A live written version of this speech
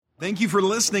Thank you for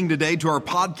listening today to our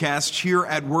podcast here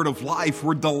at Word of Life.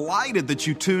 We're delighted that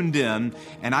you tuned in,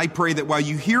 and I pray that while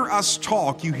you hear us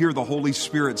talk, you hear the Holy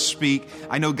Spirit speak.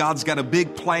 I know God's got a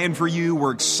big plan for you.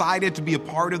 We're excited to be a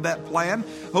part of that plan.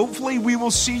 Hopefully, we will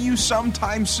see you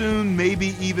sometime soon,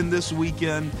 maybe even this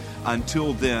weekend.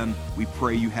 Until then, we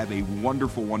pray you have a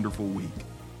wonderful, wonderful week.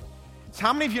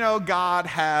 How many of you know God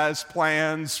has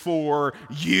plans for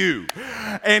you?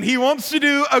 And He wants to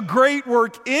do a great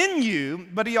work in you,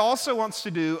 but He also wants to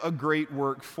do a great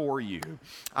work for you.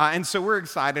 And so we're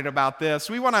excited about this.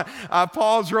 We want to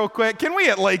pause real quick. Can we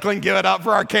at Lakeland give it up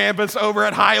for our campus over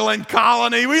at Highland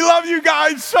Colony? We love you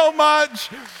guys so much.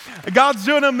 God's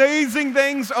doing amazing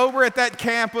things over at that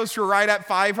campus. We're right at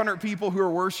 500 people who are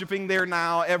worshiping there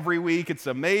now every week. It's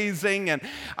amazing.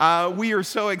 And we are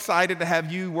so excited to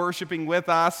have you worshiping with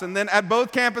us. And then at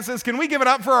both campuses, can we give it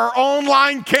up for our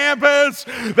online campus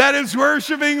that is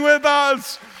worshiping with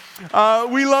us?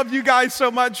 We love you guys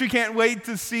so much. We can't wait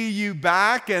to see you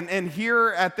back. And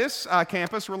here at this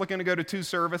campus, we're looking to go to 2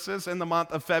 services in the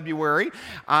month of February,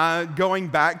 going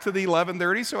back to the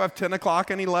 11:30. So we have 10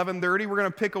 o'clock and 11:30. We're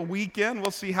going to pick a weekend.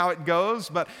 We'll see how it goes.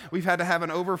 But we've had to have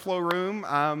an overflow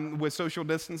room with social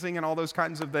distancing and all those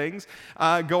kinds of things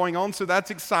going on. So that's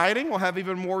exciting. We'll have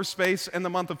even more space in the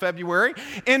month of February.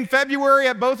 In February,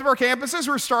 at both of our campuses,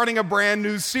 we're starting a brand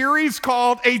new series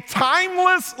called A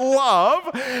Timeless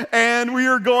Love. And we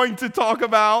are going to talk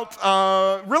about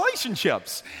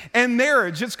relationships and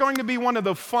marriage. It's going to be one of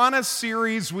the funnest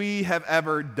series we have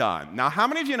ever done. Now, how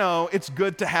many of you know it's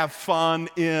good to have fun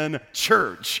in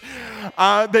church?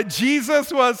 That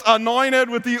Jesus was anointed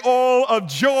with the oil of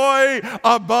joy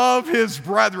above his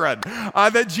brethren.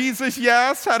 That Jesus,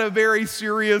 yes, had a very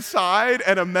serious side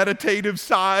and a meditative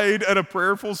side and a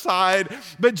prayerful side.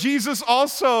 But Jesus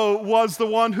also was the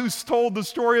one who told the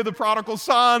story of the prodigal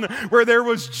son where there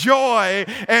was joy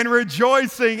and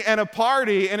rejoicing and a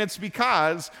party, and it's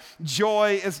because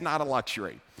joy is not a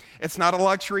luxury. It's not a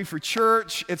luxury for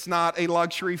church. It's not a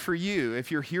luxury for you.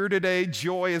 If you're here today,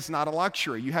 joy is not a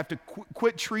luxury. You have to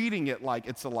quit treating it like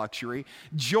it's a luxury.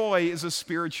 Joy is a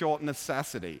spiritual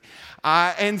necessity.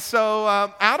 And so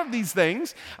out of these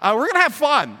things, we're going to have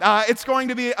fun. It's going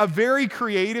to be a very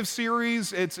creative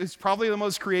series. It's probably the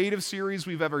most creative series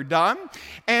we've ever done.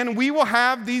 And we will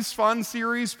have these fun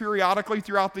series periodically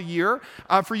throughout the year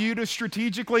for you to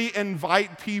strategically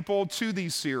invite people to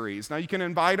these series. Now, you can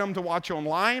invite them to watch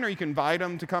online, or you can invite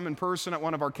them to come in person at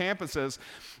one of our campuses.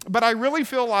 But I really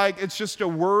feel like it's just a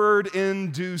word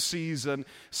in due season,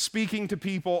 speaking to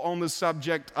people on the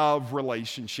subject of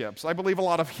relationships. I believe a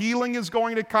lot of healing is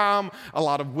going to come, a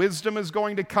lot of wisdom is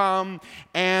going to come,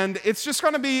 and it's just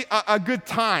going to be a good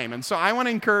time. And so I want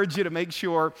to encourage you to make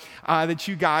sure that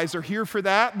you guys are here for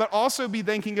that, but also be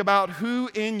thinking about who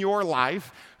in your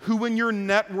life, who in your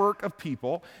network of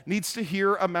people needs to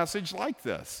hear a message like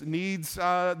this, needs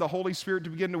the Holy Spirit to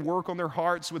begin to work on their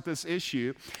hearts with this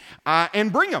issue,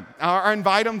 and bring them or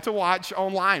invite them to watch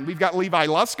online. We've got Levi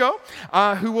Lusko,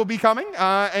 who will be coming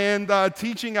and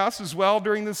teaching us as well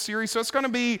during this series. So it's going to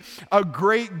be a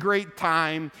great, great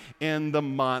time in the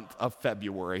month of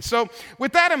February. So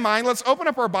with that in mind, let's open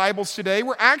up our Bibles today.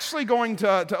 We're actually going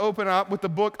to open up with the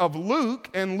book of Luke,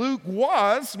 and Luke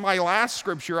was my last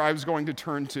scripture I was going to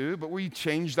turn to, but we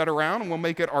changed that around and we'll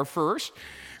make it our first.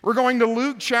 We're going to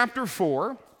Luke chapter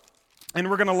 4, and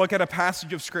we're going to look at a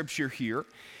passage of scripture here.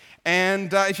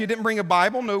 And if you didn't bring a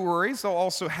Bible, no worries. I'll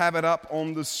also have it up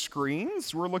on the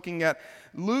screens. We're looking at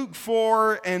Luke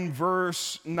 4 and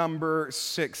verse number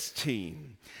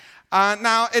 16.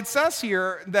 Now, it says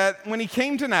here that when he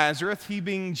came to Nazareth, he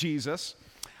being Jesus,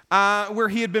 where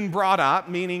he had been brought up,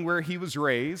 meaning where he was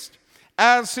raised,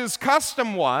 as his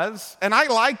custom was, and I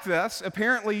like this,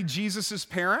 apparently Jesus'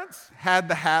 parents had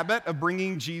the habit of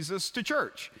bringing Jesus to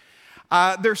church.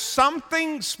 There's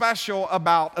something special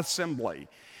about assembly.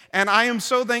 And I am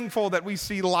so thankful that we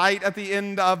see light at the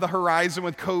end of the horizon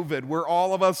with COVID, where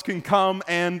all of us can come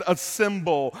and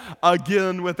assemble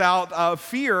again without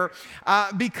fear,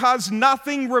 because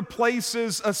nothing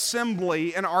replaces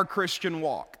assembly in our Christian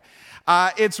walk.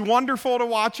 It's wonderful to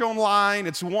watch online.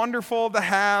 It's wonderful to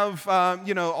have,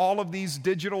 all of these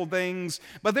digital things.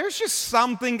 But there's just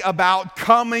something about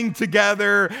coming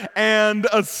together and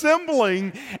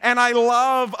assembling. And I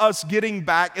love us getting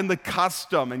back in the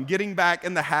custom and getting back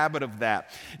in the habit of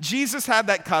that. Jesus had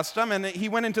that custom, and he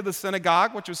went into the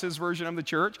synagogue, which was his version of the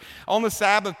church, on the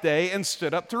Sabbath day and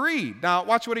stood up to read. Now,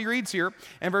 watch what he reads here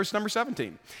in verse number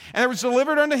 17. And there was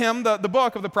delivered unto him the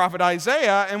book of the prophet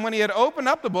Isaiah, and when he had opened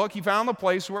up the book, he found the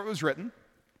place where it was written,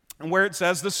 and where it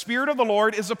says, "The Spirit of the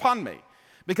Lord is upon me,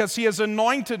 because he has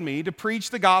anointed me to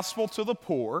preach the gospel to the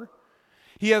poor.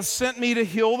 He has sent me to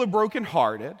heal the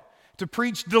brokenhearted, to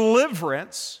preach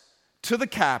deliverance to the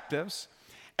captives,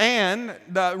 and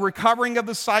the recovering of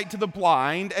the sight to the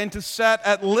blind, and to set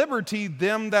at liberty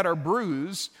them that are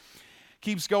bruised.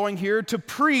 Keeps going here, to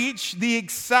preach the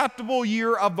acceptable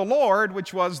year of the Lord,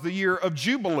 which was the year of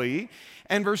Jubilee.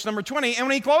 And verse number 20, and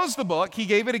when he closed the book, he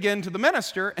gave it again to the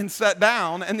minister and sat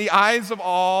down, and the eyes of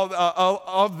all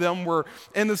of them were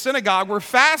in the synagogue were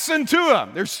fastened to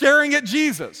him. They're staring at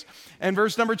Jesus. And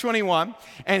verse number 21,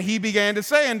 and he began to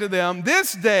say unto them,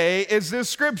 this day is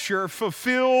this scripture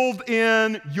fulfilled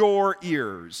in your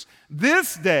ears.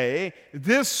 This day,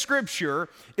 this scripture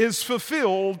is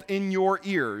fulfilled in your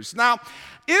ears. Now,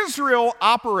 Israel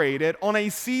operated on a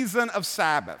season of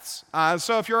Sabbaths.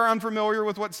 So if you're unfamiliar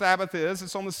with what Sabbath is,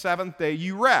 it's on the seventh day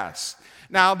you rest.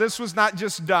 Now, this was not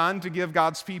just done to give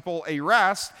God's people a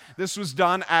rest. This was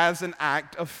done as an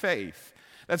act of faith.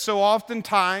 That so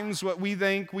oftentimes what we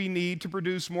think we need to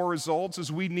produce more results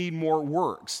is we need more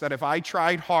works. That if I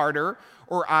tried harder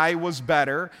or I was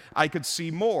better, I could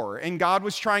see more. And God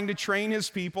was trying to train his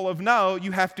people of, no,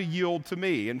 you have to yield to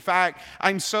me. In fact,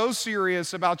 I'm so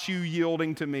serious about you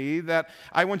yielding to me that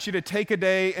I want you to take a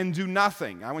day and do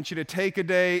nothing. I want you to take a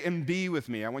day and be with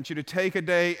me. I want you to take a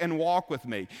day and walk with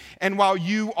me. And while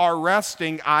you are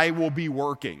resting, I will be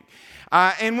working.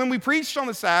 And when we preached on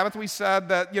the Sabbath, we said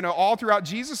that, all throughout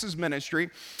Jesus' ministry,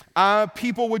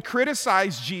 people would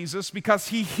criticize Jesus because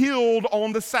he healed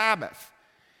on the Sabbath.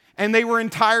 And they were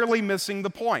entirely missing the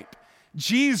point.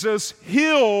 Jesus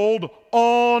healed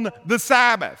on the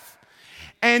Sabbath.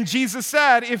 And Jesus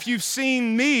said, if you've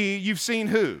seen me, you've seen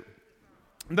who?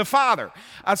 The Father.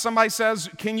 Somebody says,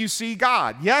 can you see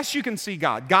God? Yes, you can see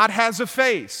God. God has a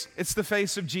face. It's the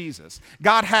face of Jesus.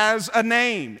 God has a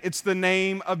name. It's the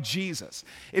name of Jesus.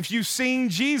 If you've seen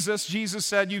Jesus, Jesus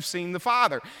said you've seen the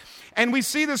Father. And we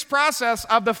see this process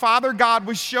of the Father God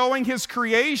was showing his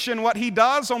creation what he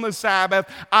does on the Sabbath.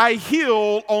 I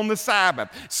heal on the Sabbath.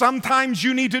 Sometimes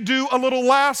you need to do a little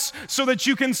less so that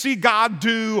you can see God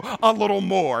do a little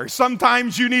more.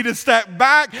 Sometimes you need to step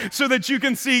back so that you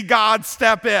can see God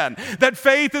step in. That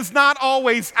faith is not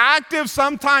always active.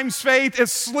 Sometimes faith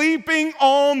is sleeping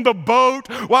on the boat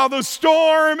while the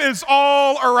storm is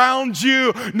all around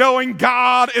you, knowing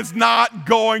God is not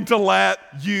going to let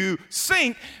you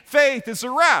sink. Faith is a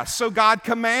rest. So God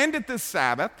commanded this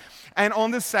Sabbath, and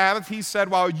on this Sabbath he said,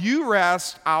 while you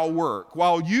rest, I'll work.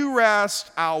 While you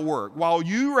rest, I'll work. While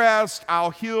you rest,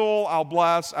 I'll heal, I'll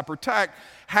bless, I'll protect.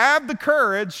 Have the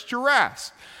courage to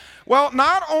rest. Well,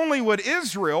 not only would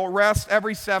Israel rest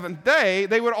every seventh day,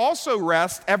 they would also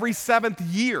rest every seventh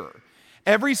year.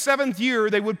 Every seventh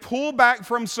year, they would pull back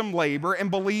from some labor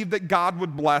and believe that God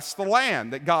would bless the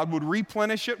land, that God would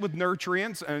replenish it with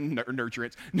nutrients, that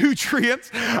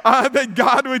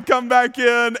God would come back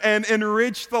in and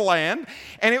enrich the land.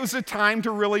 And it was a time to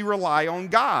really rely on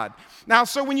God. Now,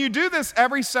 so when you do this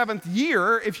every seventh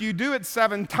year, if you do it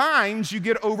 7 times, you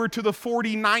get over to the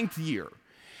 49th year.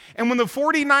 And when the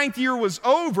 49th year was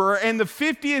over and the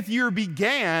 50th year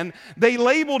began, they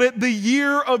labeled it the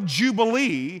year of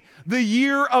Jubilee, the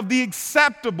year of the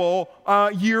acceptable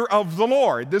year of the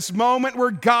Lord. This moment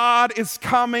where God is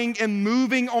coming and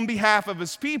moving on behalf of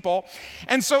his people.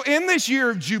 And so in this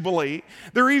year of Jubilee,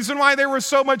 the reason why there was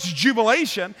so much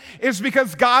jubilation is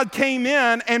because God came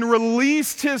in and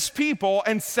released his people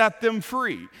and set them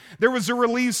free. There was a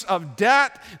release of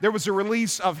debt. There was a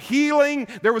release of healing.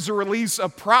 There was a release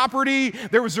of property.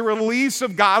 There was a release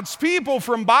of God's people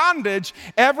from bondage.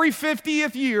 Every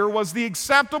 50th year was the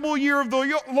acceptable year of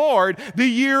the Lord, the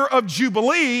year of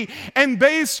Jubilee. And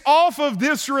based off of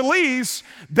this release,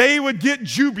 they would get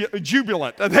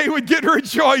jubilant. They would get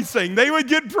rejoicing. They would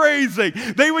get praising.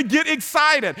 They would get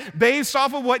excited based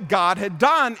off of what God had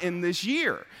done in this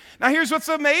year. Now, here's what's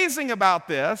amazing about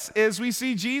this is we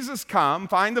see Jesus come,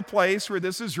 find the place where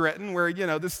this is written, where,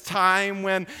 this time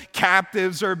when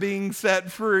captives are being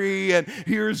set free, and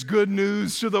here's good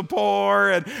news to the poor,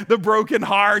 and the broken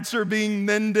hearts are being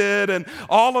mended, and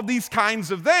all of these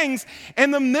kinds of things. In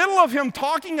the middle of him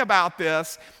talking about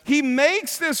this, he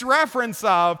makes this reference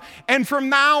of, and from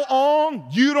now on,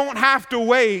 you don't have to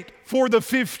wait for the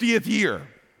 50th year.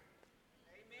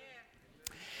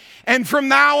 And from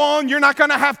now on, you're not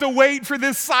going to have to wait for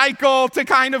this cycle to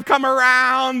kind of come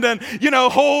around and,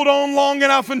 hold on long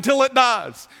enough until it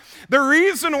does. The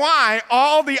reason why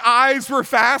all the eyes were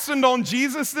fastened on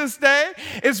Jesus this day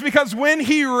is because when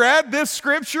he read this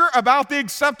scripture about the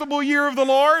acceptable year of the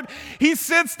Lord, he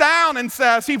sits down and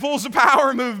says, he pulls a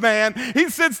power move, man. He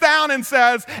sits down and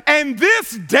says, and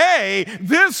this day,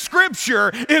 this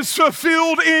scripture is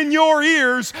fulfilled in your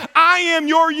ears. I am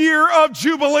your year of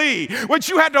Jubilee. What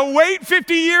you had to wait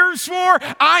 50 years for,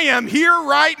 I am here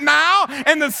right now.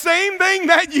 And the same thing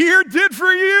that year did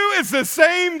for you is the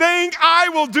same thing I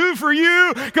will do for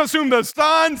you, because whom the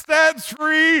Son sets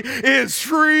free is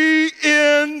free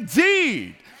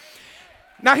indeed.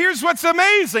 Now here's what's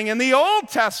amazing. In the Old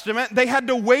Testament, they had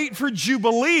to wait for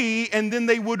Jubilee and then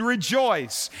they would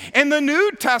rejoice. In the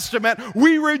New Testament,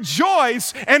 we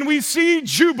rejoice and we see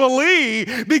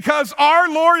Jubilee because our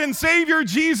Lord and Savior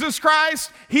Jesus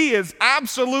Christ, he is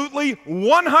absolutely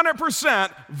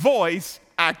 100% voice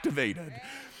activated.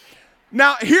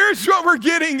 Now, here's what we're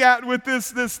getting at with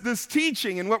this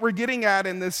teaching, and what we're getting at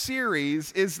in this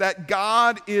series is that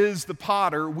God is the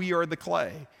potter, we are the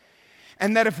clay.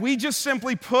 And that if we just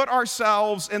simply put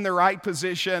ourselves in the right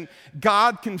position,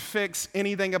 God can fix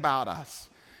anything about us.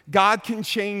 God can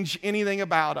change anything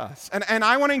about us. And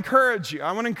I want to encourage you.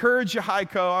 I want to encourage you,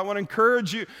 Heiko. I want to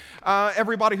encourage you,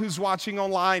 everybody who's watching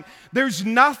online. There's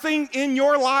nothing in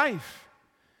your life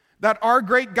that our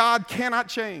great God cannot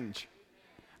change.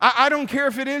 I don't care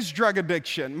if it is drug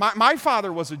addiction. My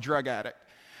father was a drug addict.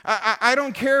 I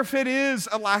don't care if it is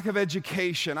a lack of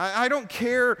education. I don't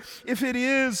care if it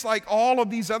is like all of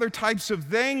these other types of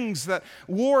things that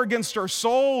war against our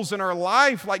souls and our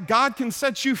life. Like God can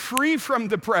set you free from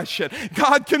depression.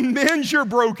 God can mend your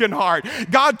broken heart.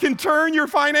 God can turn your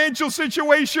financial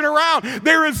situation around.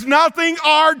 There is nothing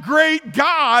our great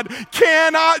God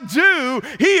cannot do.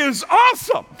 He is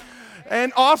awesome.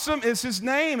 And awesome is his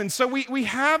name. And so we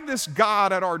have this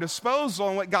God at our disposal.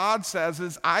 And what God says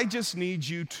is, I just need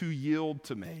you to yield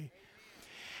to me.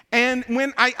 And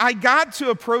when I got to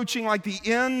approaching like the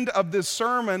end of this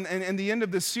sermon and the end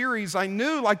of this series, I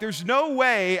knew like there's no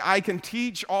way I can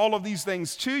teach all of these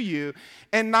things to you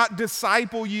and not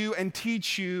disciple you and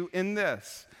teach you in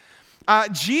this.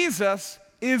 Jesus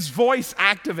is voice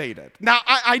activated. Now,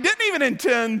 I didn't even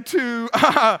intend to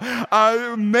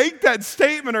make that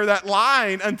statement or that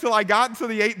line until I got to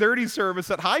the 8:30 service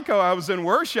at Heiko. I was in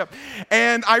worship,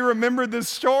 and I remembered this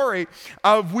story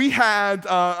of we had,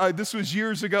 this was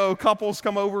years ago, couples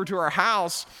come over to our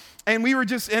house, and we were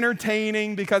just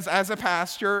entertaining because as a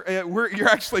pastor, you're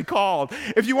actually called.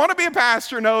 If you want to be a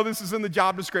pastor, no, this is in the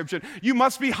job description, you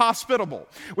must be hospitable,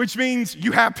 which means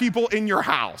you have people in your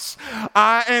house.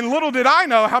 And little did I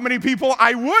know how many people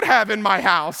I would have in my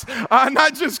house,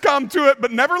 not just come to it,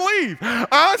 but never leave.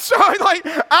 So like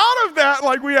out of that,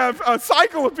 like we have a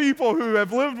cycle of people who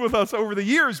have lived with us over the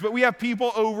years, but we have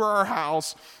people over our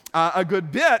house a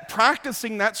good bit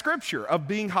practicing that scripture of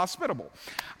being hospitable.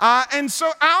 And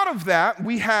so out of that,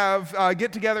 we have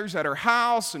get-togethers at our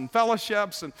house and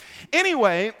fellowships. And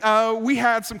anyway, we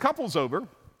had some couples over.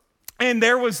 And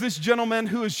there was this gentleman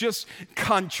who was just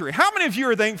country. How many of you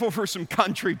are thankful for some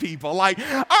country people? Like,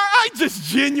 I just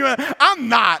genuine, I'm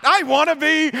not. I want to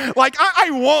be, like, I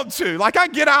want to. Like, I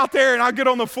get out there and I get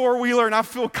on the four-wheeler and I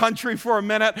feel country for a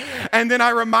minute. And then I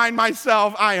remind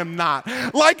myself, I am not.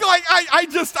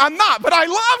 I'm not. But I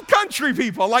love country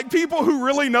people, like people who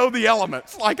really know the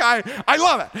elements. Like, I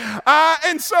love it.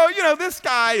 And so, this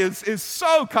guy is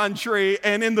so country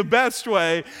and in the best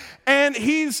way. And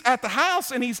he's at the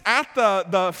house and he's at the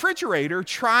refrigerator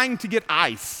trying to get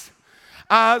ice.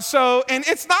 And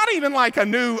it's not even like a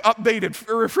new updated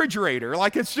refrigerator,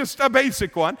 like it's just a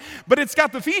basic one, but it's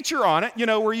got the feature on it,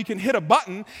 where you can hit a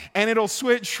button and it'll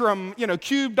switch from,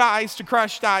 cubed ice to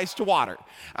crushed ice to water.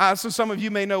 So some of you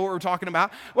may know what we're talking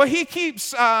about. Well, he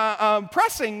keeps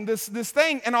pressing this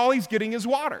thing and all he's getting is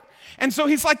water. And so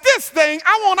he's like, this thing,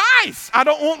 I want ice. I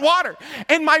don't want water.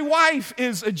 And my wife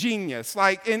is a genius,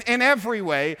 like in every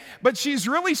way, but she's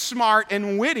really smart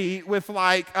and witty with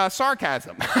like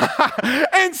sarcasm.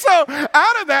 And so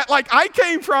out of that, like I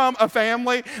came from a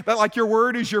family that like your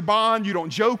word is your bond. You don't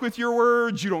joke with your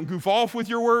words. You don't goof off with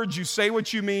your words. You say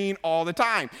what you mean all the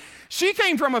time. She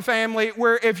came from a family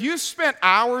where if you spent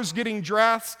hours getting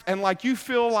dressed and like you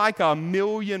feel like $1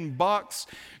 million,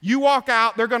 you walk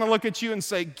out, they're going to look at you and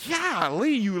say,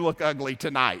 golly, you look ugly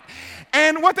tonight.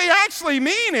 And what they actually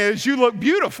mean is you look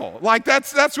beautiful. Like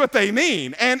that's what they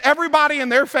mean. And everybody in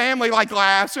their family like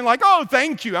laughs and like, oh,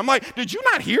 thank you. I'm like, did you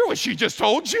not hear what she just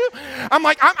told you? I'm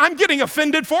like, I'm getting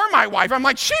offended for my wife. I'm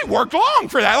like, she worked long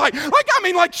for that.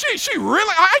 She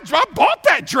really, I bought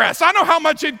that dress. I know how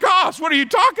much it costs. What are you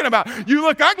talking about? You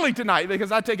look ugly tonight,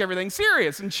 because I take everything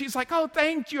serious. And she's like, oh,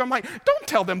 thank you. I'm like, don't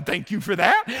tell them thank you for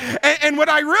that. And what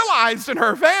I realized in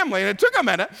her family, and it took a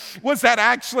minute, was that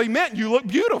actually meant you look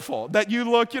beautiful. That you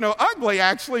look, ugly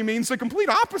actually means the complete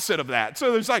opposite of that.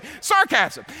 So there's like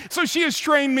sarcasm. So she has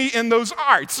trained me in those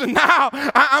arts. And now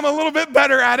I'm a little bit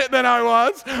better at it than I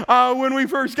was when we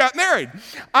first got married.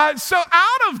 So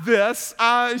out of this,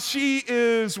 she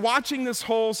is watching this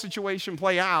whole situation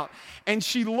play out. And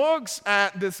she looks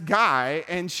at this guy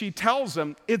and she tells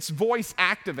him it's voice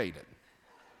activated.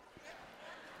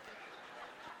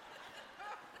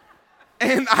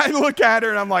 And I look at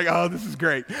her and I'm like, oh, this is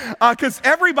great. Because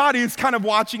everybody is kind of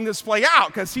watching this play out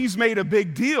because he's made a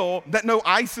big deal that no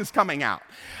ice is coming out.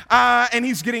 And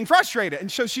he's getting frustrated.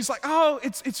 And so she's like, oh,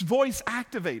 it's voice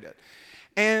activated.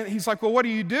 And he's like, well, what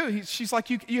do? She's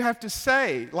like, you have to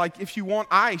say, like, if you want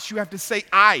ice, you have to say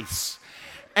ice.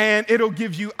 And it'll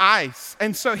give you ice.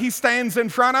 And so he stands in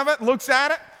front of it, looks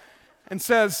at it, and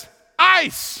says,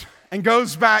 ice. And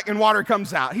goes back and water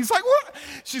comes out. He's like, what?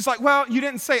 She's like, well, you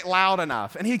didn't say it loud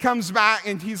enough. And he comes back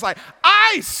and he's like,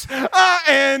 ice!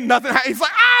 And nothing, he's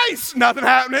like, ice! Nothing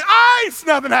happening, ice!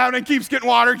 Nothing happening, keeps getting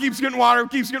water.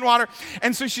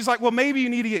 And so she's like, well, maybe you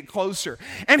need to get closer.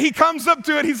 And he comes up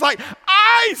to it, he's like,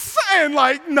 ice! And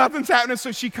like, nothing's happening.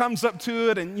 So she comes up to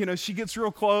it and, she gets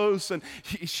real close and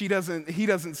he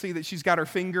doesn't see that she's got her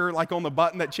finger like on the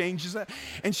button that changes it.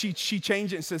 And she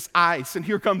changes it and says, ice. And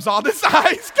here comes all this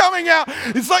ice coming out.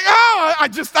 It's like, oh,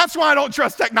 that's why I don't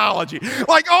trust technology.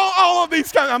 Like all of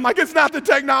these I'm like, it's not the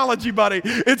technology, buddy.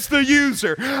 It's the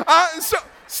user.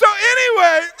 So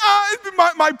anyway,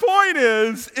 my point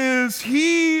is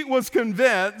he was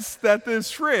convinced that this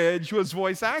fridge was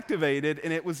voice activated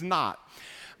and it was not.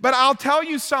 But I'll tell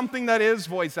you something that is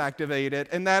voice activated,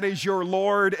 and that is your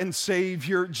Lord and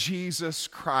Savior, Jesus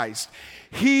Christ.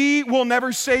 He will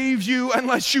never save you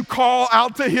unless you call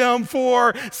out to him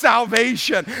for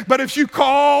salvation. But if you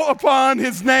call upon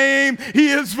his name, he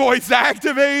is voice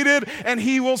activated and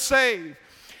he will save.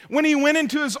 When he went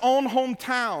into his own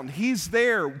hometown, he's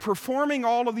there performing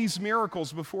all of these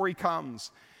miracles before he comes.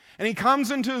 And he comes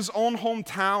into his own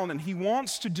hometown and he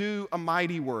wants to do a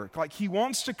mighty work. Like he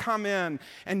wants to come in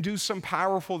and do some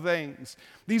powerful things.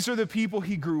 These are the people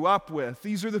he grew up with.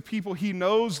 These are the people he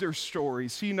knows their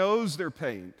stories. He knows their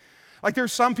pain. Like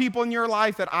there's some people in your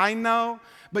life that I know,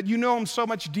 but you know them so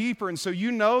much deeper. And so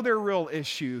you know their real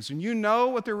issues and you know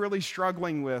what they're really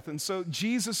struggling with. And so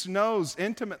Jesus knows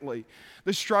intimately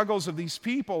the struggles of these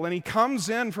people. And he comes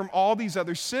in from all these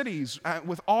other cities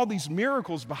with all these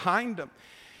miracles behind him.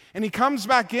 And he comes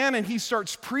back in and he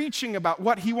starts preaching about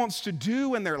what he wants to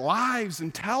do in their lives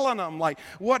and telling them like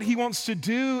what he wants to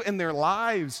do in their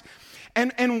lives.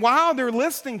 And while they're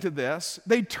listening to this,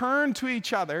 they turn to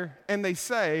each other and they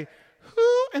say,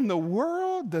 who in the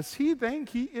world does he think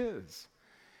he is?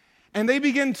 And they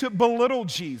begin to belittle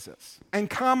Jesus and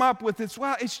come up with this,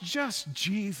 well, it's just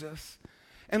Jesus.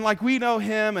 And like we know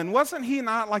him, and wasn't he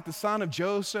not like the son of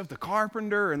Joseph, the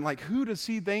carpenter? And like who does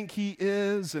he think he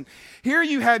is? And here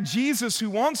you had Jesus who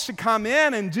wants to come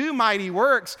in and do mighty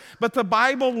works, but the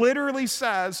Bible literally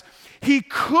says he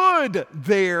could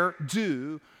there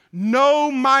do no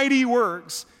mighty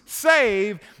works,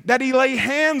 save that he lay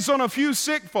hands on a few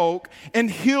sick folk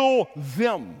and heal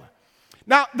them.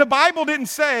 Now, the Bible didn't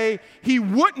say he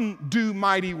wouldn't do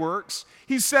mighty works.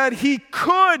 He said he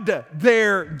could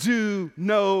there do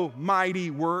no mighty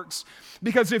works.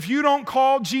 Because if you don't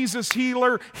call Jesus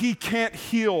healer, he can't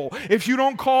heal. If you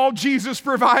don't call Jesus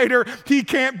provider, he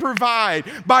can't provide.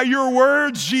 By your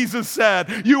words, Jesus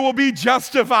said, you will be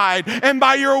justified. And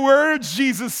by your words,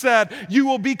 Jesus said, you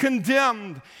will be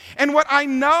condemned. And what I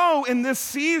know in this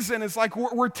season is like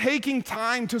we're taking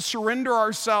time to surrender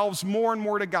ourselves more and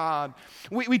more to God.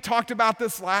 We talked about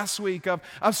this last week of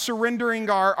surrendering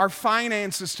our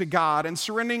finances to God and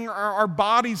surrendering our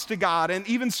bodies to God and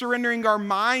even surrendering our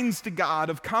minds to God,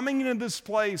 of coming into this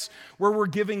place where we're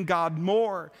giving God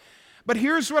more. But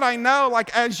here's what I know,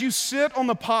 like as you sit on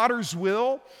the potter's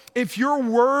wheel, if your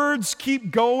words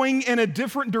keep going in a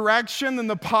different direction than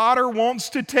the potter wants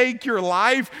to take your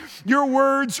life, your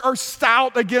words are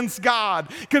stout against God,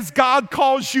 because God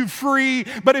calls you free,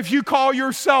 but if you call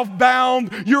yourself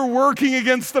bound, you're working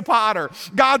against the potter.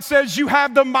 God says you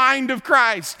have the mind of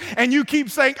Christ, and you keep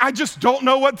saying, I just don't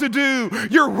know what to do.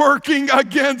 You're working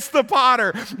against the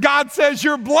potter. God says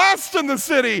you're blessed in the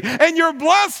city, and you're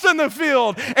blessed in the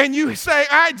field, and you say,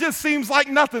 it just seems like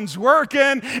nothing's working,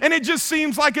 and it just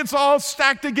seems like it's all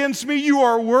stacked against me, you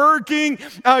are working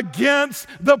against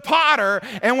the potter.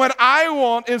 And what I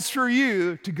want is for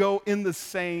you to go in the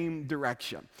same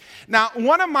direction. Now,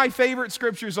 one of my favorite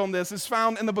scriptures on this is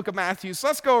found in the book of Matthew. So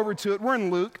let's go over to it. We're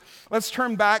in Luke. Let's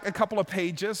turn back a couple of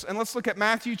pages, and let's look at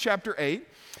Matthew chapter 8.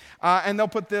 And they'll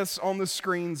put this on the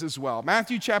screens as well.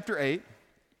 Matthew chapter 8,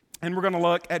 and we're going to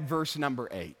look at verse number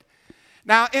 8.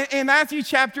 Now, in Matthew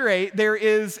chapter 8, there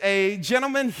is a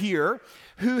gentleman here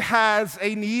who has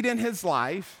a need in his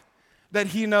life that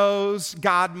he knows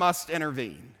God must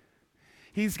intervene.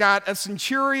 He's got a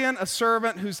centurion, a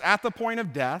servant who's at the point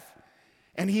of death,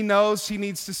 and he knows he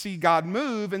needs to see God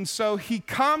move, and so he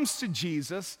comes to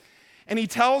Jesus, and he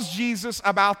tells Jesus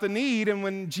about the need, and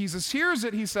when Jesus hears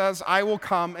it, he says, I will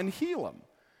come and heal him.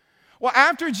 Well,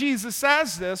 after Jesus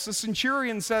says this, the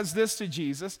centurion says this to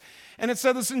Jesus, and it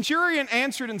said, the centurion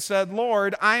answered and said,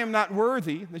 Lord, I am not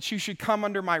worthy that you should come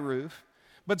under my roof,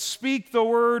 but speak the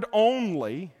word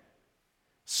only,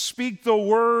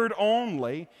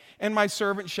 and my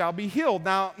servant shall be healed.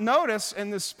 Now, notice in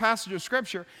this passage of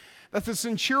Scripture that the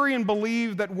centurion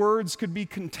believed that words could be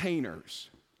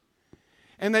containers,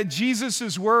 and that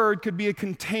Jesus' word could be a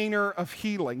container of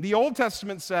healing. The Old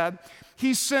Testament said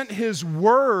he sent his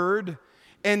word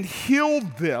and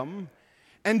healed them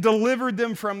and delivered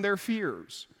them from their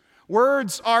fears.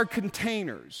 Words are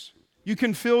containers. You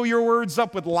can fill your words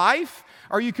up with life,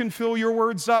 or you can fill your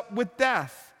words up with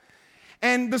death.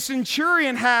 And the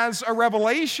centurion has a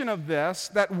revelation of this,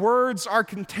 that words are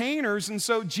containers. And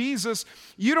so, Jesus,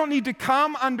 you don't need to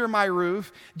come under my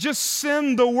roof. Just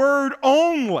send the word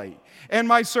only, and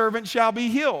my servant shall be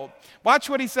healed.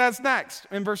 Watch what he says next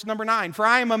in verse number 9. For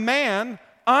I am a man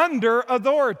under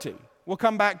authority. We'll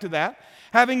come back to that.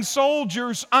 Having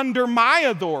soldiers under my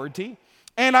authority,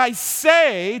 and I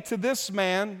say to this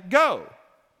man, go.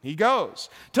 He goes.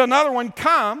 To another one,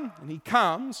 come, and he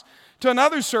comes. To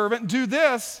another servant, do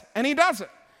this, and he does it.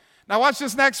 Now watch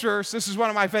this next verse. This is one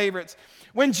of my favorites.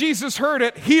 When Jesus heard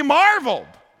it, he marveled.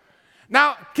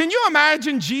 Now, can you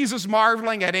imagine Jesus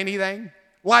marveling at anything?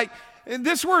 Like,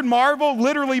 this word marvel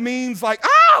literally means like,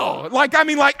 oh, like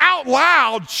out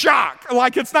loud shock.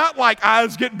 Like, it's not like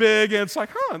eyes get big and it's like,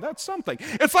 that's something.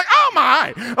 It's like, oh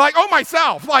my, like, oh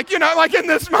myself. Like, like in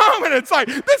this moment, it's like,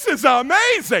 this is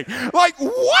amazing. Like,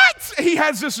 what? He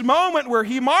has this moment where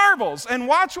he marvels. And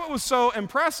watch what was so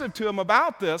impressive to him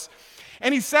about this.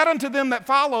 And he said unto them that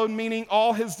followed, meaning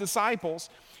all his disciples,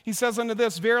 he says unto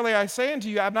this, verily I say unto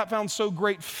you, I have not found so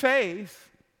great faith,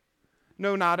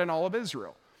 no, not in all of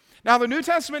Israel. Now, the New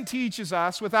Testament teaches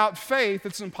us without faith,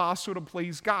 it's impossible to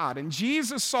please God. And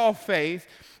Jesus saw faith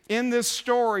in this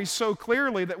story so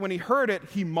clearly that when he heard it,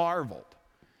 he marveled.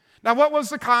 Now, what was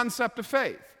the concept of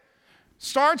faith?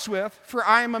 Starts with, for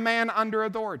I am a man under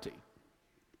authority.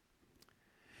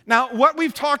 Now, what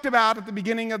we've talked about at the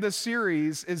beginning of this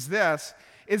series is that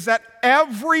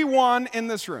everyone in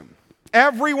this room,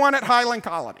 everyone at Highland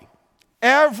Colony,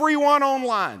 everyone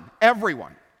online,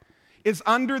 everyone is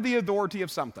under the authority of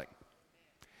something.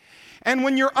 And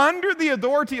when you're under the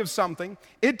authority of something,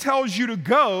 it tells you to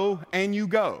go and you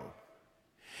go.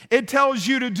 It tells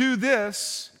you to do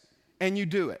this and you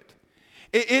do it.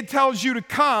 It tells you to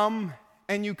come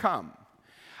and you come.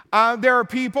 There are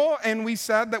people, and we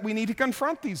said that we need to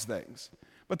confront these things.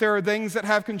 But there are things that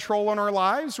have control in our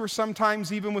lives, where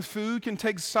sometimes even with food can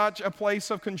take such a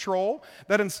place of control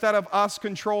that instead of us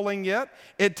controlling it,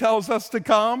 it tells us to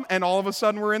come, and all of a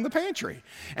sudden we're in the pantry.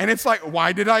 And it's like,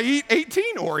 why did I eat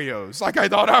 18 Oreos? Like, I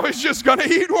thought I was just going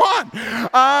to eat one.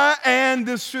 And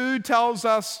this food tells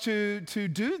us to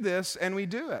do this, and we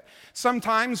do it.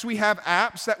 Sometimes we have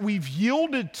apps that we've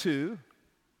yielded to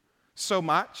so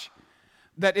much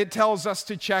that it tells us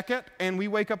to check it, and we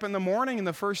wake up in the morning and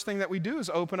the first thing that we do is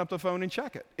open up the phone and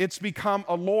check it. It's become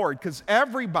a lord, because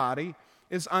everybody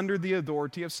is under the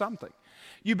authority of something.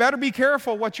 You better be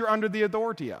careful what you're under the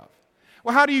authority of.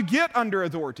 Well, how do you get under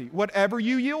authority? Whatever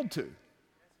you yield to.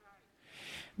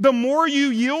 The more you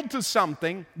yield to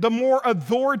something, the more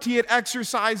authority it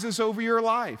exercises over your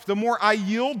life. The more I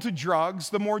yield to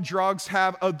drugs, the more drugs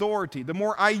have authority. The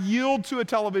more I yield to a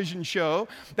television show,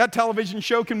 that television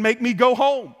show can make me go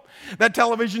home. That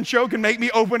television show can make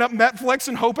me open up Netflix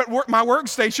and hope at my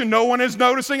workstation no one is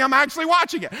noticing I'm actually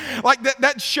watching it. Like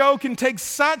that show can take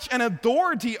such an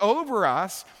authority over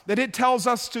us that it tells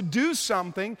us to do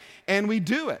something, and we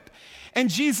do it. And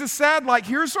Jesus said, like,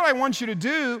 here's what I want you to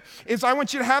do is I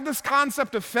want you to have this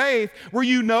concept of faith where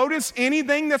you notice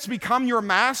anything that's become your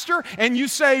master and you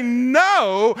say,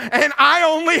 no, and I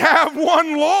only have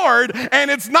one Lord, and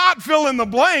it's not fill in the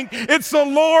blank. It's the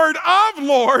Lord of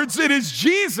Lords. It is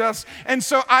Jesus. And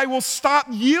so I will stop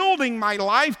yielding my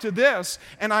life to this,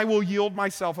 and I will yield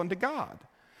myself unto God.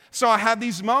 So I have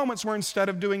these moments where instead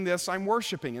of doing this, I'm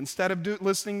worshiping. Instead of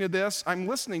listening to this, I'm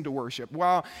listening to worship.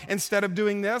 Well, instead of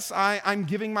doing this, I'm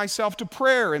giving myself to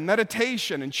prayer and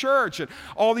meditation and church and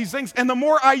all these things. And the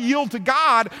more I yield to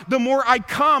God, the more I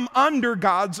come under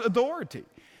God's authority.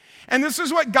 And this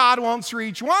is what God wants for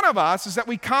each one of us, is that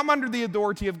we come under the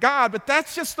authority of God. But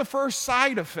that's just the first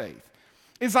side of faith,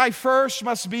 is I first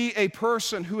must be a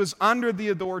person who is under the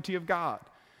authority of God.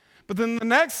 But then the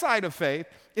next side of faith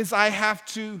is I have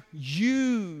to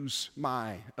use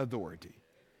my authority.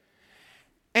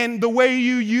 And the way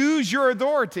you use your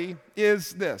authority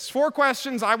is this. 4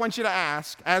 questions I want you to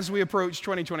ask as we approach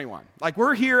 2021. Like,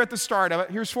 we're here at the start of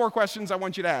it. Here's 4 questions I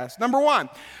want you to ask. Number 1,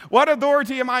 what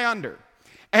authority am I under?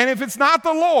 And if it's not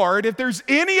the Lord, if there's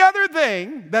any other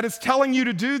thing that is telling you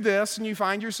to do this and you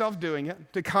find yourself doing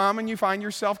it, to come and you find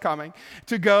yourself coming,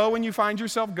 to go and you find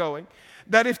yourself going,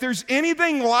 that if there's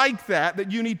anything like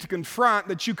that you need to confront,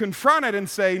 that you confront it and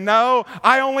say, no,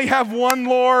 I only have one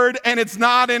Lord and it's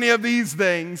not any of these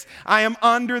things. I am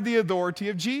under the authority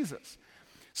of Jesus.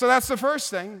 So that's the first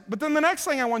thing. But then the next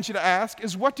thing I want you to ask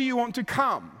is, what do you want to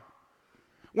come?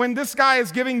 When this guy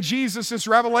is giving Jesus this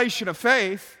revelation of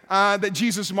faith that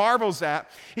Jesus marvels at,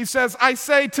 he says, I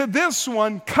say to this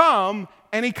one, come,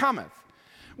 and he cometh.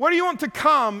 What do you want to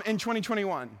come in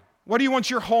 2021? What do you want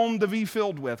your home to be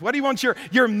filled with? What do you want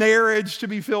your marriage to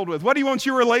be filled with? What do you want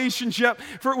your relationship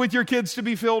with your kids to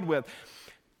be filled with?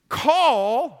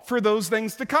 Call for those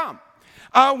things to come.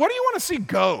 What do you want to see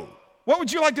go? What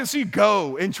would you like to see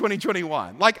go in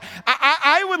 2021? Like,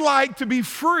 I would like to be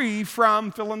free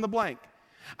from fill in the blank.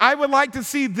 I would like to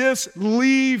see this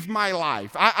leave my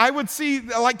life. I would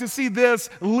like to see this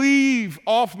leave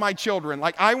off my children.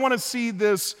 Like, I want to see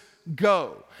this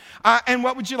go. And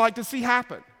what would you like to see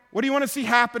happen? What do you want to see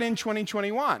happen in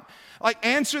 2021? Like,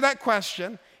 answer that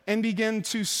question and begin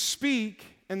to speak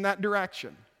in that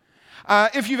direction.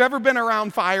 If you've ever been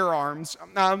around firearms,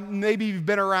 maybe you've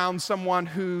been around someone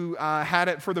who had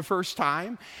it for the first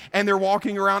time, and they're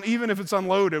walking around, even if it's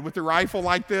unloaded, with their rifle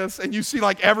like this, and you see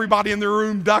like everybody in the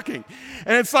room ducking.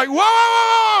 And it's like,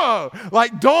 whoa!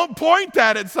 Like, don't point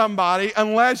that at somebody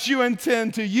unless you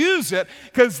intend to use it,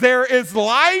 because there is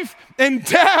life and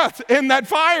death in that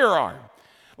firearm.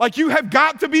 Like, you have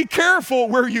got to be careful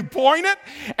where you point it,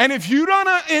 and if you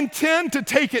don't intend to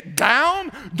take it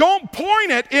down, don't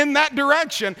point it in that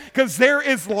direction, because there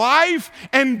is life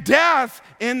and death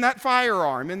in that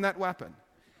firearm, in that weapon.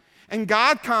 And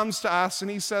God comes to us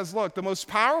and he says, look, the most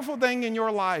powerful thing in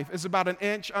your life is about an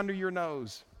inch under your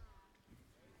nose.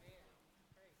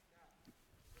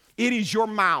 It is your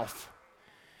mouth.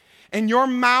 And your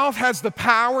mouth has the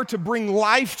power to bring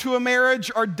life to a marriage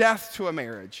or death to a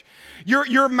marriage.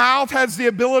 Your mouth has the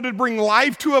ability to bring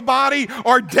life to a body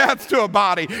or death to a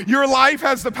body. Your life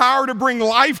has the power to bring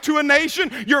life to a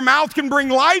nation. Your mouth can bring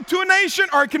life to a nation,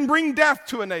 or it can bring death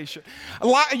to a nation.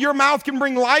 Your mouth can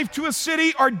bring life to a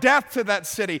city or death to that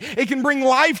city. It can bring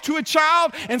life to a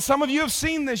child, and some of you have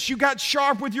seen this. You got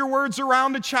sharp with your words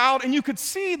around a child, and you could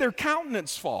see their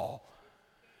countenance fall.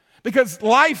 Because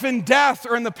life and death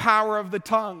are in the power of the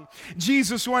tongue.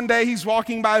 Jesus, one day, he's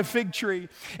walking by a fig tree.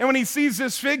 And when he sees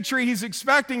this fig tree, he's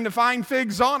expecting to find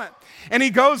figs on it. And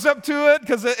he goes up to it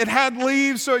because it had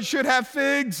leaves, so it should have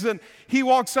figs. And he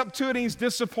walks up to it and he's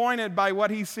disappointed by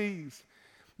what he sees.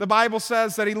 The Bible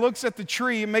says that he looks at the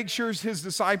tree and makes sure his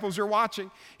disciples are watching.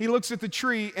 He looks at the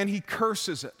tree and he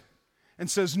curses it and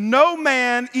says, "No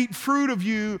man eat fruit of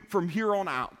you from here on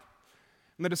out."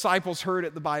 And the disciples heard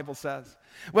it, the Bible says.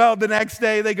 Well, the next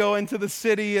day they go into the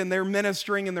city and they're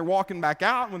ministering and they're walking back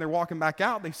out. When they're walking back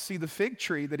out, they see the fig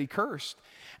tree that he cursed.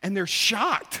 And they're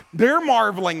shocked. They're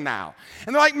marveling now.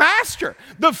 And they're like, "Master,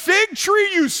 the fig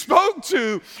tree you spoke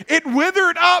to, it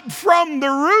withered up from the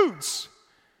roots."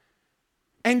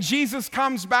 And Jesus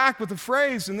comes back with a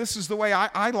phrase, and this is the way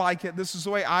I like it. This is the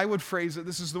way I would phrase it.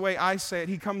 This is the way I say it.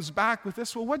 He comes back with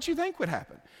this. Well, what do you think would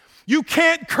happen? You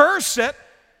can't curse it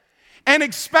and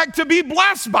expect to be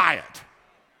blessed by it.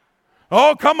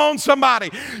 Oh, come on,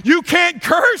 somebody. You can't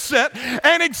curse it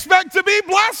and expect to be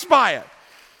blessed by it.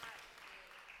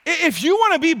 If you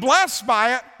want to be blessed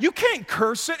by it, you can't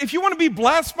curse it. If you want to be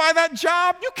blessed by that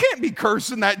job, you can't be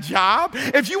cursing that job.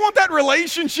 If you want that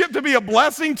relationship to be a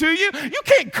blessing to you, you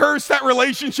can't curse that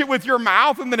relationship with your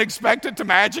mouth and then expect it to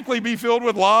magically be filled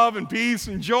with love and peace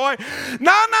and joy.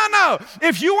 No.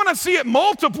 If you want to see it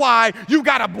multiply, you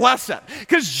got to bless it.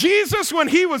 Because Jesus, when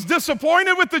he was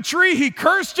disappointed with the tree, he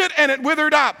cursed it and it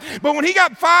withered up. But when he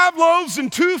got 5 loaves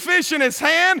and 2 fish in his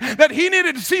hand that he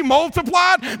needed to see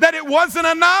multiplied, that it wasn't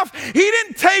enough, he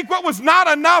didn't take what was not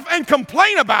enough and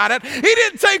complain about it. He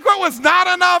didn't take what was not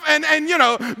enough and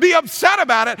be upset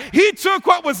about it. He took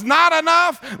what was not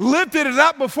enough, lifted it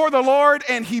up before the Lord,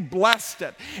 and he blessed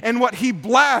it. And what he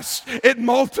blessed, it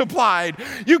multiplied.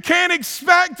 You can't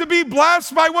expect to be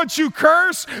blessed by what you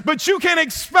curse, but you can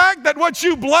expect that what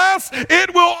you bless,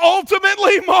 it will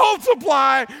ultimately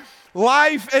multiply.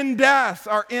 Life and death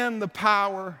are in the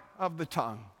power of the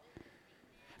tongue.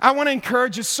 I want to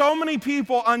encourage you. So many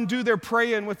people undo their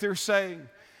praying with their saying.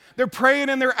 They're praying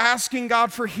and they're asking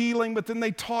God for healing, but then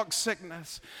they talk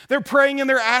sickness. They're praying and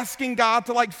they're asking God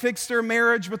to fix their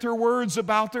marriage, but their words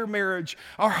about their marriage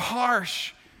are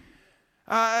harsh.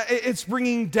 It's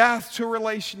bringing death to a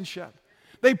relationship.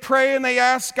 They pray and they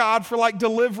ask God for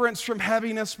deliverance from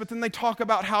heaviness, but then they talk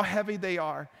about how heavy they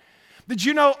are. Did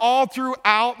you know all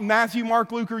throughout Matthew,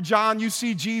 Mark, Luke, or John, you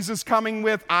see Jesus coming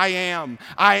with, I am.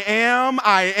 I am,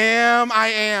 I am, I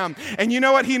am. And you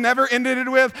know what he never ended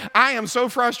it with? I am so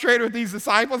frustrated with these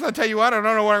disciples. I tell you what, I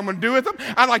don't know what I'm going to do with them.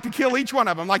 I'd like to kill each one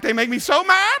of them. They make me so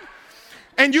mad.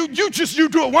 And you do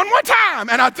it one more time,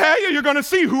 and I tell you, you're going to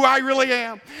see who I really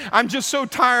am. I'm just so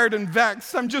tired and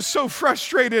vexed. I'm just so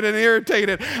frustrated and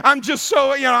irritated. I'm just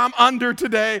so, I'm under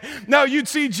today. No, you'd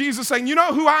see Jesus saying, you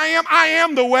know who I am? I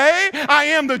am the way. I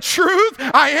am the truth.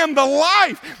 I am the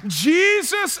life.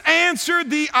 Jesus answered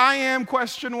the I am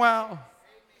question well.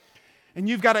 And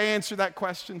you've got to answer that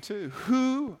question too.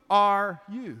 Who are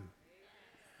you?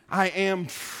 I am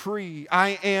free.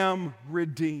 I am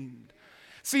redeemed.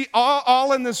 See,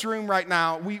 all in this room right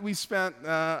now, we spent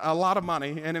a lot of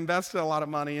money and invested a lot of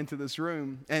money into this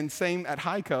room, and same at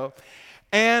Hico.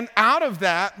 And out of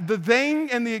that, the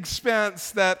thing and the expense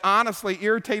that honestly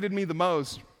irritated me the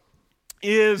most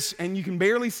is, and you can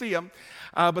barely see them,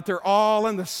 but they're all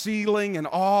in the ceiling and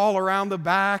all around the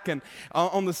back and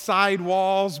on the side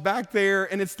walls back there,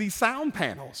 and it's these sound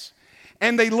panels.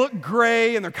 And they look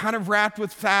gray and they're kind of wrapped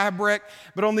with fabric,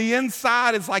 but on the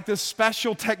inside is this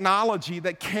special technology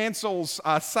that cancels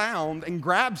sound and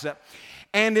grabs it,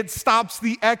 and it stops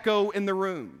the echo in the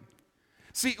room.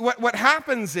 See, what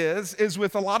happens is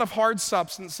with a lot of hard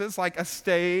substances like a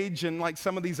stage and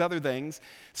some of these other things,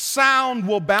 sound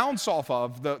will bounce off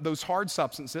of those hard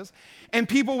substances, and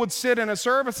people would sit in a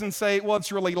service and say, well,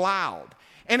 it's really loud.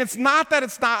 And it's not that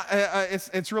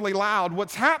it's really loud.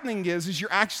 What's happening is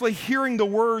you're actually hearing the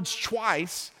words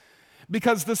twice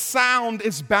because the sound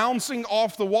is bouncing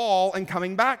off the wall and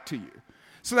coming back to you.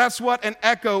 So that's what an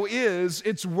echo is.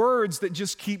 It's words that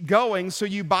just keep going. So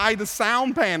you buy the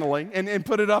sound paneling and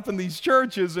put it up in these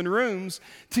churches and rooms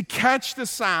to catch the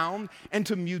sound and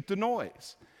to mute the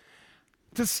noise,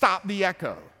 to stop the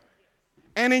echo.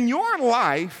 And in your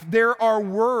life, there are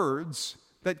words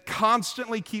that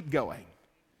constantly keep going.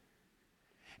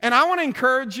 And I want to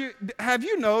encourage you, have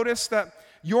you noticed that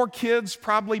your kids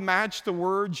probably match the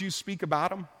words you speak about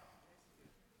them?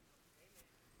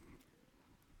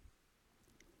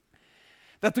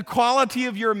 That the quality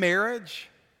of your marriage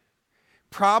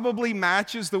probably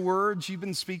matches the words you've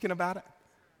been speaking about it?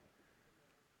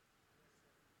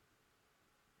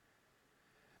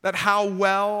 That how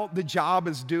well the job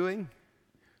is doing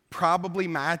probably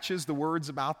matches the words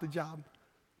about the job?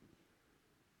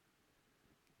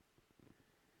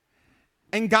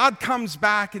 And God comes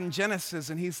back in Genesis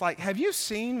and he's like, have you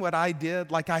seen what I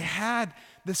did? I had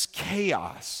this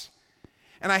chaos.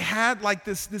 And I had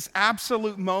this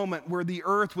absolute moment where the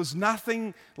earth was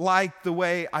nothing like the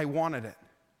way I wanted it.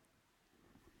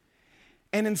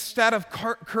 And instead of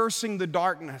cursing the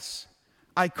darkness,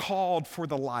 I called for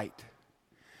the light.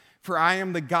 For I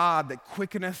am the God that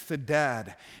quickeneth the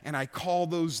dead, and I call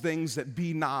those things that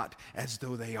be not as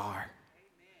though they are.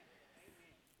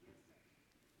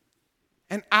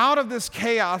 And out of this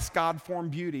chaos, God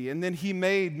formed beauty. And then he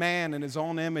made man in his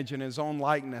own image and his own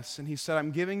likeness. And he said,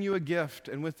 I'm giving you a gift,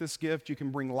 and with this gift you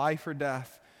can bring life or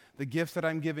death. The gift that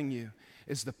I'm giving you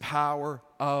is the power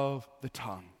of the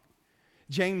tongue.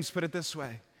 James put it this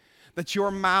way. that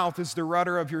your mouth is the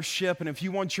rudder of your ship, and if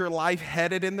you want your life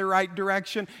headed in the right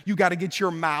direction, you got to get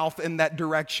your mouth in that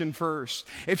direction first.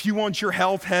 If you want your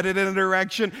health headed in a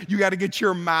direction, you got to get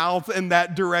your mouth in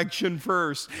that direction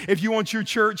first. If you want your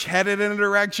church headed in a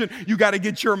direction, you got to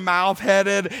get your mouth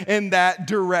headed in that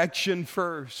direction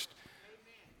first.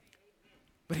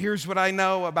 But here's what I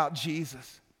know about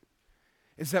Jesus,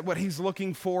 is that what he's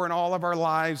looking for in all of our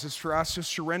lives is for us to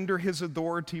surrender his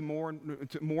authority more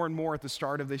and more at the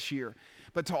start of this year,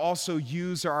 but to also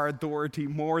use our authority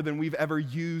more than we've ever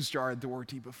used our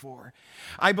authority before.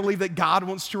 I believe that God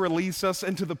wants to release us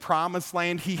into the promised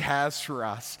land he has for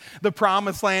us, the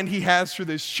promised land he has for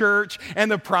this church, and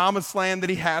the promised land that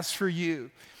he has for you.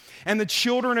 And the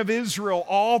children of Israel,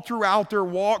 all throughout their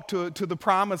walk to the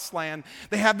promised land,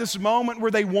 they have this moment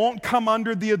where they won't come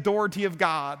under the authority of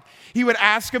God. He would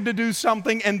ask them to do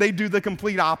something, and they do the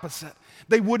complete opposite.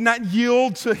 They would not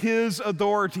yield to his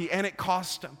authority, and it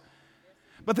cost them.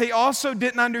 But they also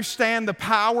didn't understand the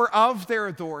power of their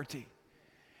authority.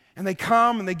 And they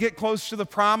come and they get close to the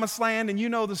promised land, and you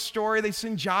know the story. They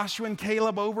send Joshua and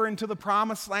Caleb over into the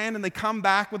promised land, and they come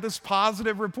back with this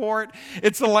positive report.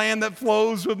 It's a land that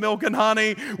flows with milk and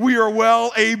honey. We are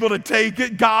well able to take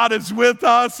it. God is with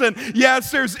us, and yes,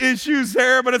 there's issues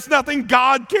there, but it's nothing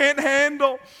God can't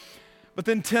handle. But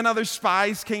then 10 other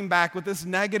spies came back with this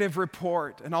negative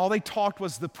report, and all they talked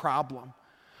was the problem.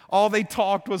 All they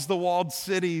talked was the walled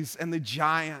cities and the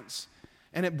giants,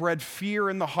 and it bred fear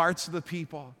in the hearts of the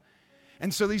people.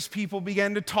 And so these people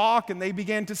began to talk, and they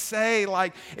began to say,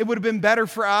 like, it would have been better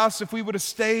for us if we would have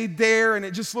stayed there, and it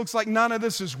just looks like none of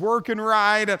this is working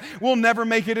right, and we'll never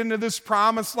make it into this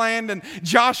promised land. And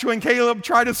Joshua and Caleb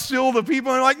try to still the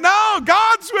people, and they're like, no,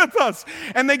 God's with us.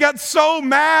 And they got so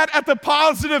mad at the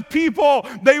positive people,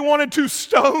 they wanted to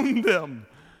stone them.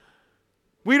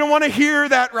 We don't want to hear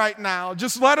that right now.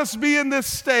 Just let us be in this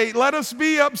state. Let us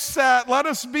be upset. Let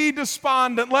us be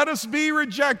despondent. Let us be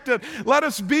rejected. Let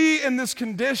us be in this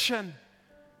condition.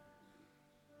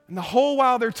 And the whole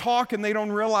while they're talking, they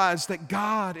don't realize that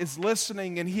God is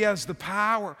listening and he has the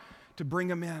power to bring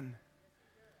them in.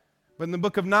 But in the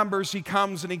book of Numbers, he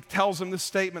comes and he tells them this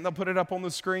statement. They'll put it up on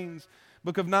the screens.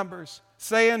 Book of Numbers.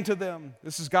 Say unto them,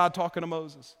 this is God talking to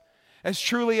Moses, as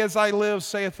truly as I live,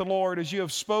 saith the Lord, as you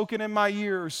have spoken in my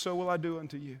ears, so will I do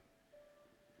unto you.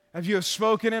 As you have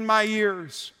spoken in my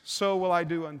ears, so will I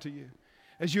do unto you.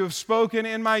 As you have spoken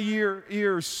in my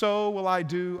ears, so will I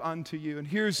do unto you. And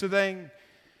here's the thing.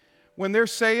 When they're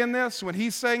saying this, when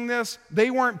he's saying this, they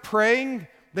weren't praying,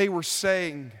 they were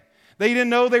saying. They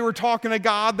didn't know they were talking to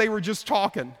God, they were just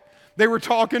talking. They were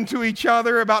talking to each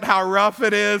other about how rough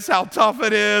it is, how tough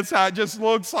it is, how it just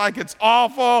looks like it's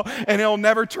awful and it'll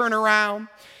never turn around.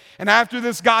 And after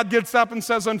this, God gets up and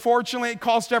says, unfortunately, it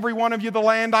cost every one of you the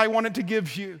land I wanted to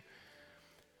give you.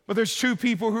 But there's two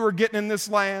people who are getting in this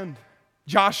land,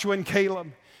 Joshua and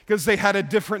Caleb, because they had a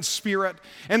different spirit.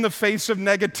 In the face of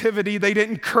negativity, they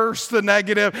didn't curse the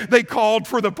negative, they called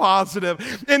for the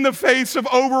positive. In the face of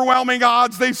overwhelming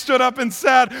odds, they stood up and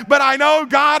said, but I know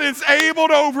God is able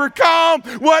to overcome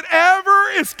whatever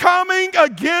is coming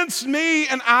against me.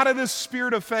 And out of this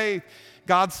spirit of faith,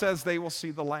 God says they will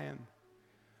see the land.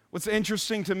 What's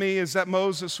interesting to me is that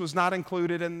Moses was not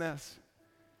included in this.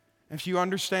 If you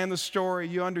understand the story,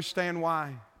 you understand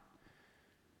why.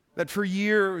 That for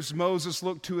years, Moses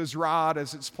looked to his rod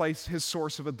as its place, his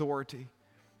source of authority.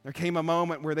 There came a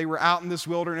moment where they were out in this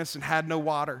wilderness and had no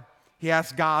water. He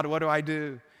asked God, what do I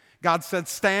do? God said,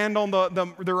 stand on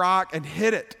the rock and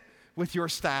hit it with your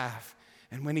staff.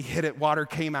 And when he hit it, water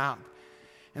came out.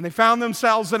 And they found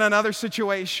themselves in another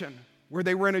situation where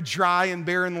they were in a dry and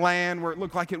barren land where it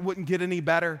looked like it wouldn't get any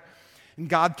better. And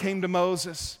God came to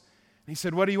Moses and he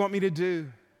said, what do you want me to do?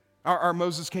 Or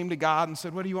Moses came to God and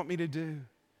said, what do you want me to do?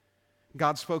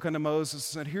 God spoke unto Moses and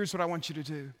said, here's what I want you to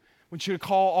do. I want you to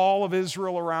call all of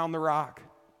Israel around the rock.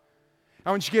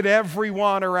 I want you to get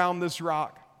everyone around this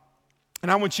rock.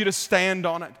 And I want you to stand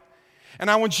on it.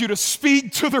 And I want you to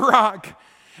speak to the rock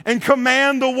and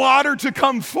command the water to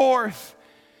come forth.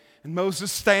 And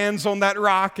Moses stands on that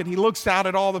rock and he looks out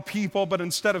at all the people, but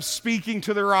instead of speaking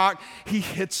to the rock, he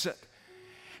hits it.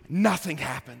 Nothing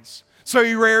happens. So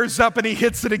he rears up and he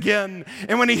hits it again.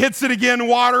 And when he hits it again,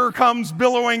 water comes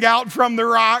billowing out from the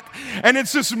rock. And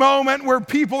it's this moment where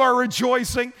people are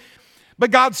rejoicing. But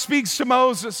God speaks to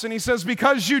Moses and he says,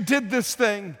 because you did this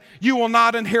thing, you will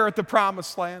not inherit the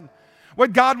promised land.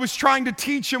 What God was trying to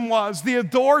teach him was the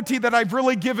authority that I've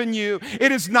really given you.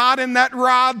 It is not in that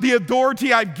rod. The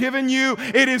authority I've given you,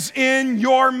 it is in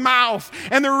your mouth.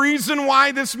 And the reason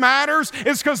why this matters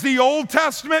is because the Old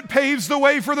Testament paves the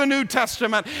way for the New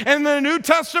Testament. And in the New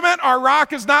Testament, our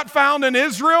rock is not found in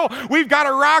Israel. We've got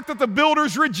a rock that the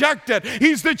builders rejected.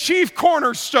 He's the chief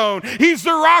cornerstone. He's the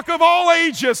rock of all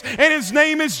ages, and his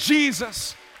name is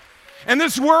Jesus. And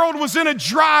this world was in a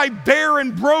dry,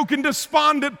 barren, broken,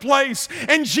 despondent place.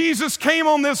 And Jesus came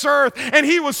on this earth, and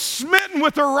he was smitten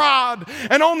with a rod.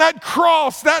 And on that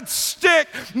cross, that stick,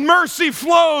 mercy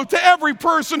flowed to every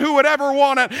person who would ever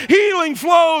want it. Healing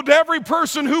flowed to every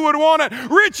person who would want it.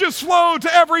 Riches flowed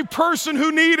to every person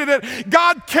who needed it.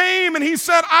 God came and he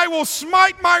said, I will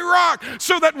smite my rock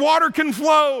so that water can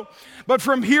flow. But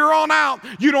from here on out,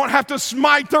 you don't have to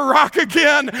smite the rock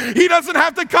again. He doesn't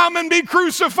have to come and be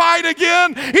crucified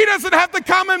again. He doesn't have to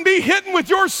come and be hidden with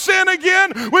your sin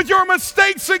again, with your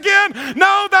mistakes again.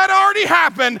 No, that already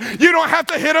happened. You don't have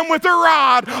to hit him with a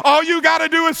rod. All you got to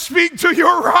do is speak to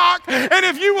your rock. And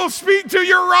if you will speak to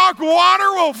your rock,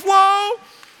 water will flow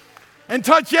and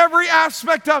touch every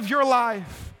aspect of your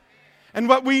life. And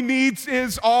what we need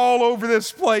is all over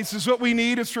this place is what we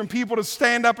need is from people to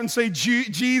stand up and say,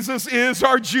 Jesus is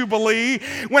our Jubilee.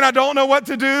 When I don't know what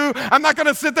to do, I'm not going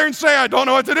to sit there and say, I don't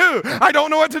know what to do. I don't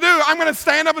know what to do. I'm going to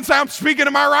stand up and say, I'm speaking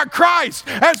to my rock. Christ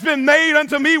has been made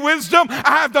unto me wisdom.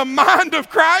 I have the mind of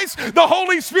Christ. The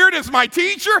Holy Spirit is my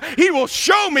teacher. He will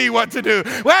show me what to do.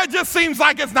 Well, it just seems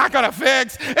like it's not going to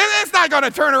fix. It's not going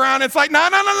to turn around. It's like, no.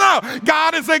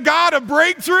 God is a God of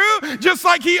breakthrough. Just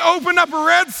like he opened up a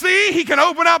Red Sea, he can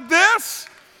open up this.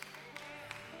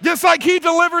 Just like he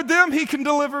delivered them, he can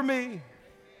deliver me.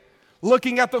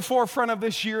 Looking at the forefront of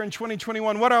this year in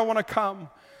 2021, what do I want to come?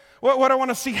 What do I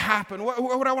want to see happen? What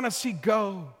do I want to see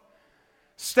go?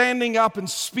 Standing up and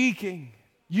speaking,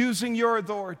 using your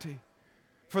authority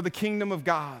for the kingdom of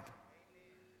God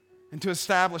and to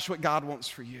establish what God wants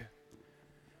for you.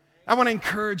 I want to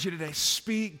encourage you today,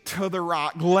 speak to the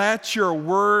rock. Let your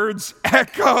words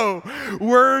echo,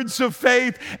 words of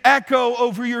faith, echo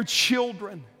over your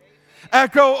children,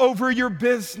 echo over your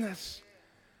business,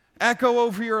 echo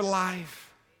over your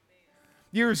life.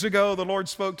 Years ago, the Lord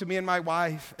spoke to me and my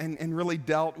wife and really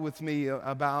dealt with me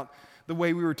about the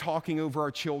way we were talking over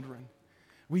our children.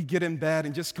 We get in bed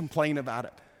and just complain about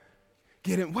it.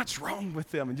 Get in, what's wrong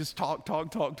with them? And just talk.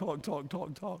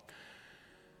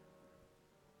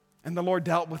 And the Lord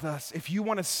dealt with us. If you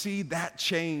want to see that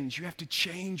change, you have to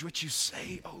change what you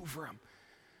say over them.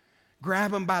 Grab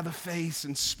them by the face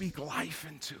and speak life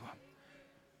into them.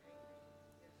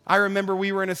 I remember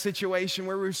we were in a situation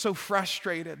where we were so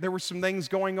frustrated. There were some things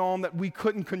going on that we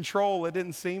couldn't control, it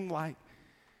didn't seem like.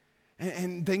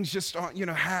 And things just aren't,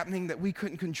 happening that we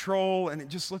couldn't control, and it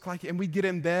just looked like, and we'd get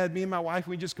in bed, me and my wife,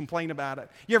 we'd just complain about it.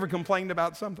 You ever complained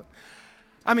about something?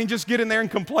 Just get in there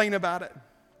and complain about it.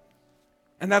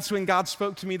 And that's when God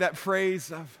spoke to me that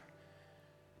phrase of,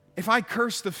 if I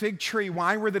curse the fig tree,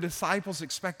 why were the disciples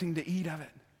expecting to eat of it?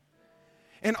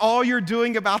 And all you're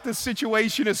doing about this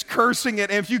situation is cursing it.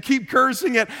 And if you keep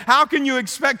cursing it, how can you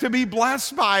expect to be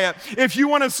blessed by it? If you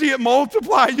want to see it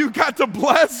multiply, you've got to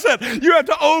bless it. You have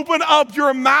to open up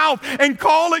your mouth and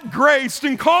call it graced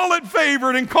and call it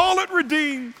favored and call it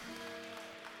redeemed.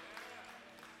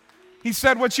 He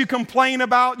said, what you complain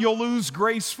about, you'll lose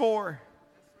grace for.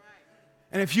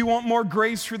 And if you want more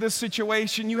grace for this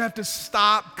situation, you have to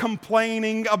stop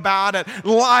complaining about it.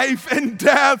 Life and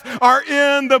death are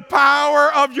in the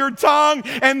power of your tongue,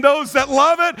 and those that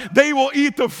love it, they will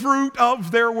eat the fruit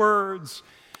of their words.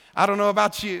 I don't know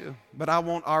about you, but I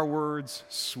want our words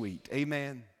sweet.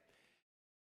 Amen.